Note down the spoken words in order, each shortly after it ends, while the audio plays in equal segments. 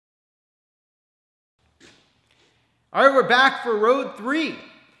All right, we're back for road 3.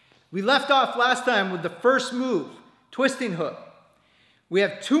 We left off last time with the first move, twisting hook. We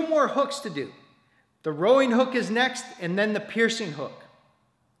have 2 more hooks to do. The rowing hook is next, and then the piercing hook.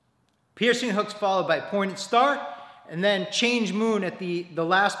 Piercing hook's followed by pointed star, and then change moon at the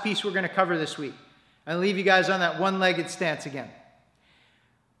last piece we're going to cover this week. I'll leave you guys on that one-legged stance again.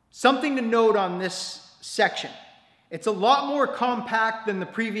 Something to note on this section. It's a lot more compact than the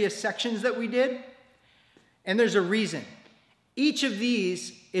previous sections that we did. And there's a reason. Each of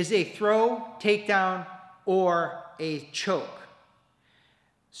these is a throw, takedown, or a choke.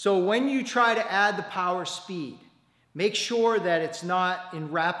 So when you try to add the power speed, make sure that it's not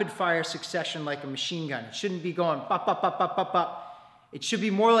in rapid fire succession like a machine gun. It shouldn't be going pop, pop, pop, pop, pop, pop. It should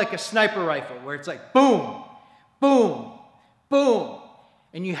be more like a sniper rifle where it's like boom, boom, boom.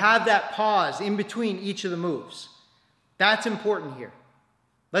 And you have that pause in between each of the moves. That's important here.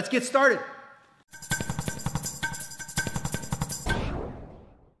 Let's get started.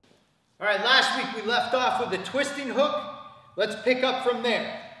 All right, last week we left off with the twisting hook. Let's pick up from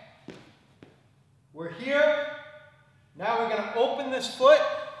there. We're here. Now we're going to open this foot,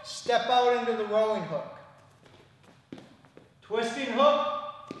 step out into the rowing hook. Twisting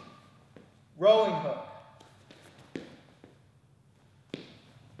hook, rowing hook.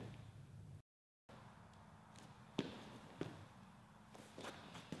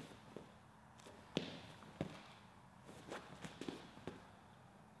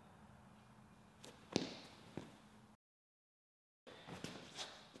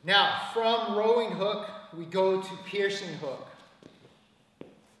 Now, from rowing hook, we go to piercing hook.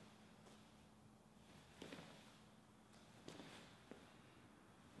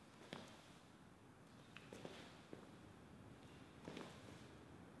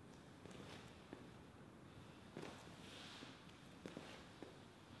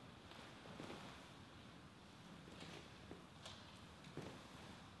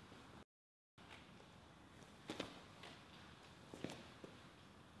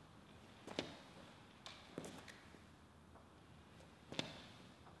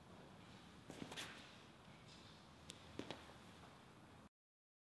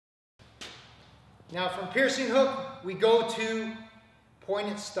 Now from piercing hook, we go to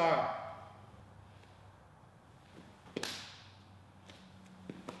pointed star.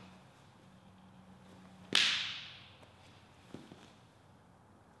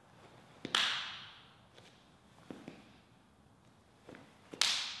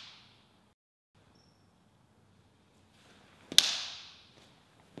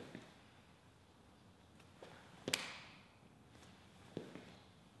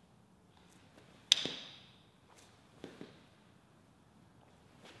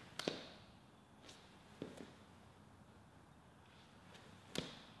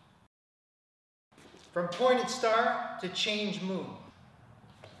 From pointed star to change moon.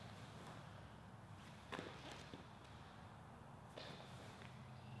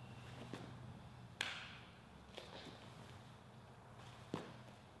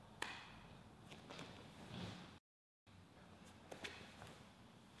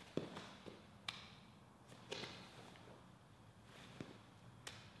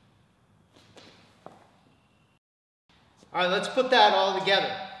 All right, let's put that all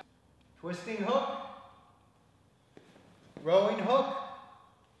together. Twisting hook. Rowing hook,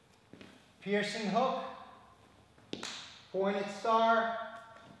 piercing hook, pointed star,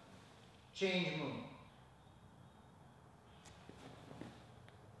 change moon.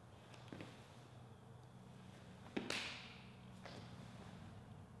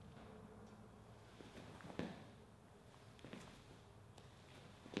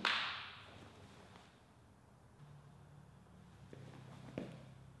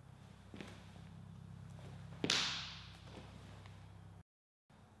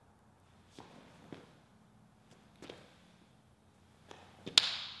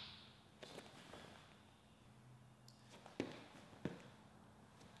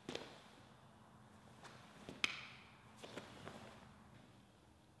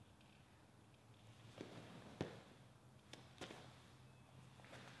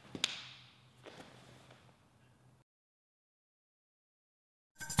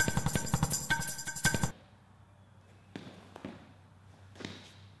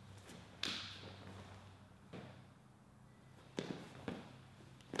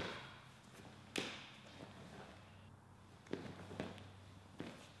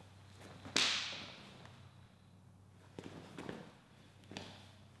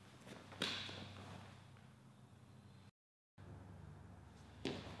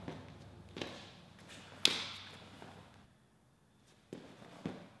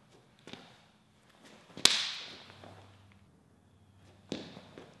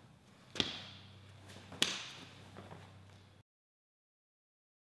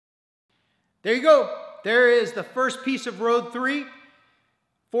 There you go. There is the first piece of road 3.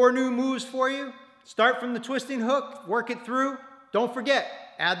 4 new moves for you. Start from the twisting hook, work it through. Don't forget,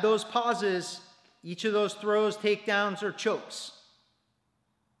 add those pauses, each of those throws, takedowns, or chokes.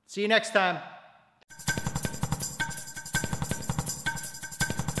 See you next time.